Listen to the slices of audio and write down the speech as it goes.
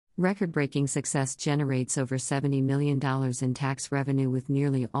Record-breaking success generates over $70 million in tax revenue, with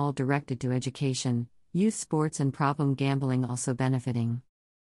nearly all directed to education, youth sports and problem gambling also benefiting.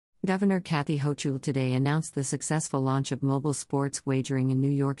 Governor Kathy Hochul today announced the successful launch of mobile sports wagering in New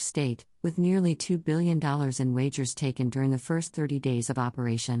York State, with nearly $2 billion in wagers taken during the first 30 days of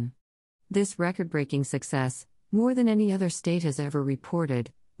operation. This record-breaking success, more than any other state has ever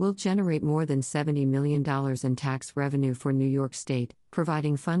reported, will generate more than $70 million in tax revenue for New York State,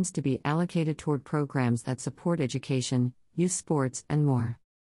 providing funds to be allocated toward programs that support education, youth sports, and more.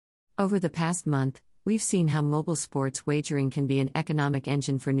 Over the past month, we've seen how mobile sports wagering can be an economic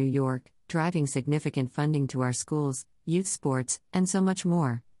engine for New York, driving significant funding to our schools, youth sports, and so much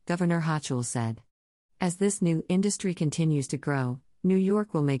more, Governor Hochul said. As this new industry continues to grow, New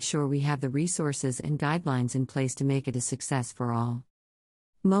York will make sure we have the resources and guidelines in place to make it a success for all.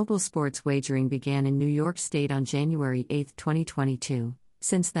 Mobile sports wagering began in New York State on January 8, 2022.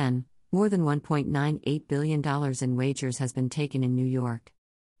 Since then, more than $1.98 billion in wagers has been taken in New York.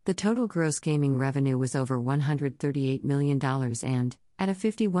 The total gross gaming revenue was over $138 million and, at a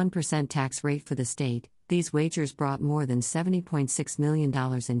 51% tax rate for the state, these wagers brought more than $70.6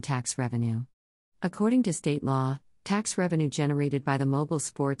 million in tax revenue. According to state law, tax revenue generated by the mobile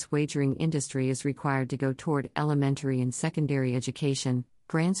sports wagering industry is required to go toward elementary and secondary education,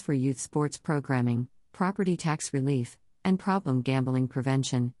 grants for youth sports programming, property tax relief, and problem gambling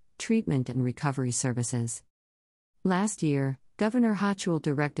prevention, treatment and recovery services. Last year, Governor Hochul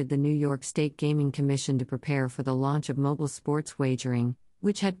directed the New York State Gaming Commission to prepare for the launch of mobile sports wagering,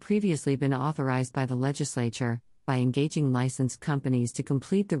 which had previously been authorized by the legislature, by engaging licensed companies to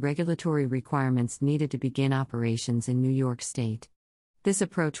complete the regulatory requirements needed to begin operations in New York State. This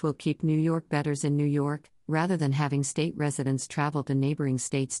approach will keep New York bettors in New York, rather than having state residents travel to neighboring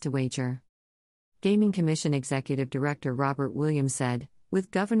states to wager. Gaming Commission Executive Director Robert Williams said,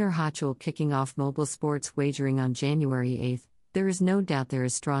 "With Governor Hochul kicking off mobile sports wagering on January 8, there is no doubt there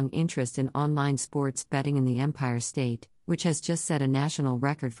is strong interest in online sports betting in the Empire State, which has just set a national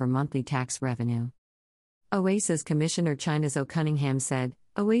record for monthly tax revenue." OASIS Commissioner China Zhou Cunningham said,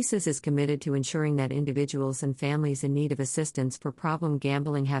 "OASIS is committed to ensuring that individuals and families in need of assistance for problem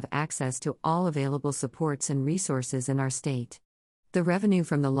gambling have access to all available supports and resources in our state. The revenue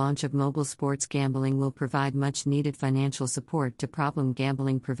from the launch of mobile sports gambling will provide much-needed financial support to problem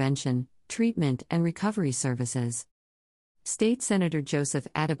gambling prevention, treatment, and recovery services." State Senator Joseph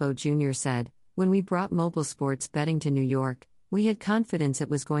Addabbo Jr. said, "When we brought mobile sports betting to New York, we had confidence it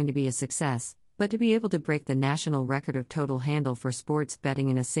was going to be a success, but to be able to break the national record of total handle for sports betting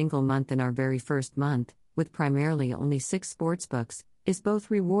in a single month in our very first month, with primarily only 6 sportsbooks, is both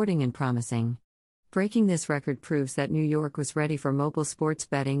rewarding and promising. Breaking this record proves that New York was ready for mobile sports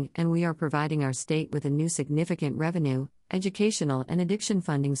betting, and we are providing our state with a new significant revenue, educational, and addiction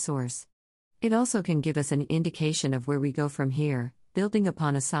funding source. It also can give us an indication of where we go from here, building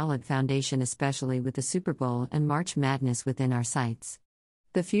upon a solid foundation, especially with the Super Bowl and March Madness within our sights.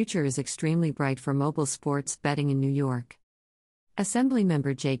 The future is extremely bright for mobile sports betting in New York."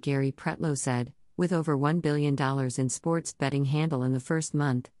 Assemblymember J. Gary Pretlow said, "With over $1 billion in sports betting handle in the first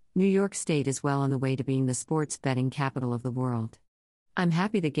month, New York State is well on the way to being the sports betting capital of the world. I'm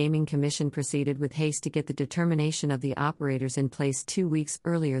happy the Gaming Commission proceeded with haste to get the determination of the operators in place 2 weeks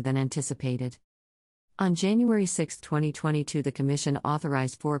earlier than anticipated." On January 6, 2022, the Commission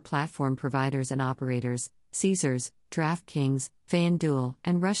authorized 4 platform providers and operators, Caesars, DraftKings, FanDuel,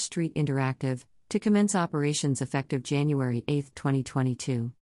 and Rush Street Interactive, to commence operations effective January 8,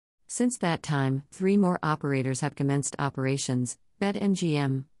 2022. Since that time, 3 more operators have commenced operations: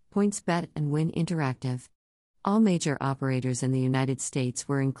 BetMGM, PointsBet, and Wynn Interactive. All major operators in the United States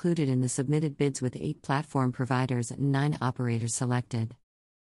were included in the submitted bids, with 8 platform providers and 9 operators selected.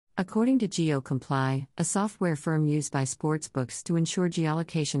 According to GeoComply, a software firm used by sportsbooks to ensure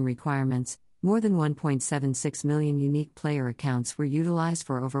geolocation requirements, more than 1.76 million unique player accounts were utilized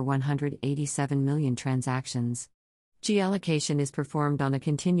for over 187 million transactions. Geolocation is performed on a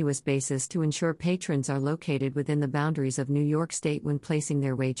continuous basis to ensure patrons are located within the boundaries of New York State when placing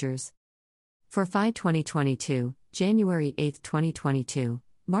their wagers. For FI 2022, January 8, 2022,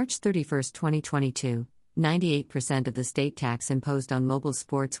 March 31, 2022, 98% of the state tax imposed on mobile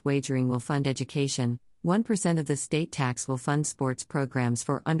sports wagering will fund education, 1% of the state tax will fund sports programs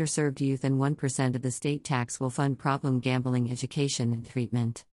for underserved youth, and 1% of the state tax will fund problem gambling education and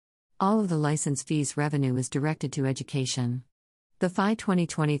treatment. All of the license fees revenue is directed to education. The FI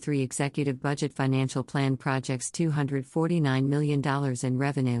 2023 Executive Budget Financial Plan projects $249 million in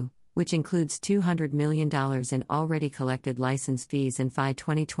revenue, which includes $200 million in already collected license fees in FI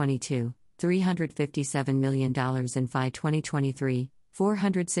 2022, $357 million in FI 2023,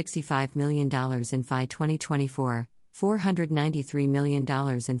 $465 million in FY 2024, $493 million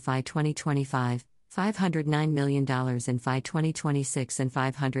in FY 2025, $509 million in FY 2026, and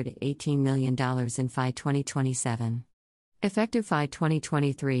 $518 million in FY 2027. Effective FY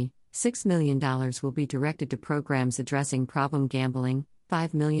 2023, $6 million will be directed to programs addressing problem gambling,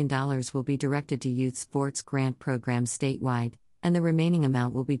 $5 million will be directed to youth sports grant programs statewide, and the remaining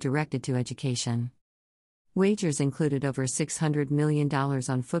amount will be directed to education. Wagers included over $600 million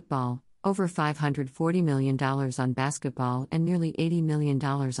on football, over $540 million on basketball, and nearly $80 million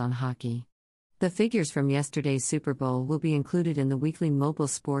on hockey. The figures from yesterday's Super Bowl will be included in the weekly mobile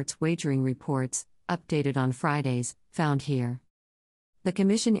sports wagering reports, updated on Fridays, found here. The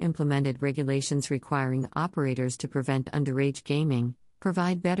Commission implemented regulations requiring operators to prevent underage gaming,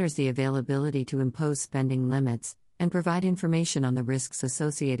 provide bettors the availability to impose spending limits, and provide information on the risks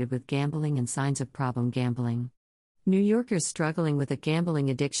associated with gambling and signs of problem gambling. New Yorkers struggling with a gambling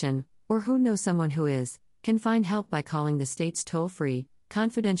addiction, or who know someone who is, can find help by calling the state's toll-free,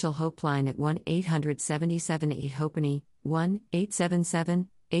 confidential Hope line at 1-800-778-HOPE-NY,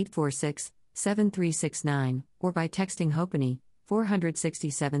 1-877-846-7369, or by texting HOPE-NY,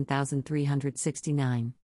 467,369.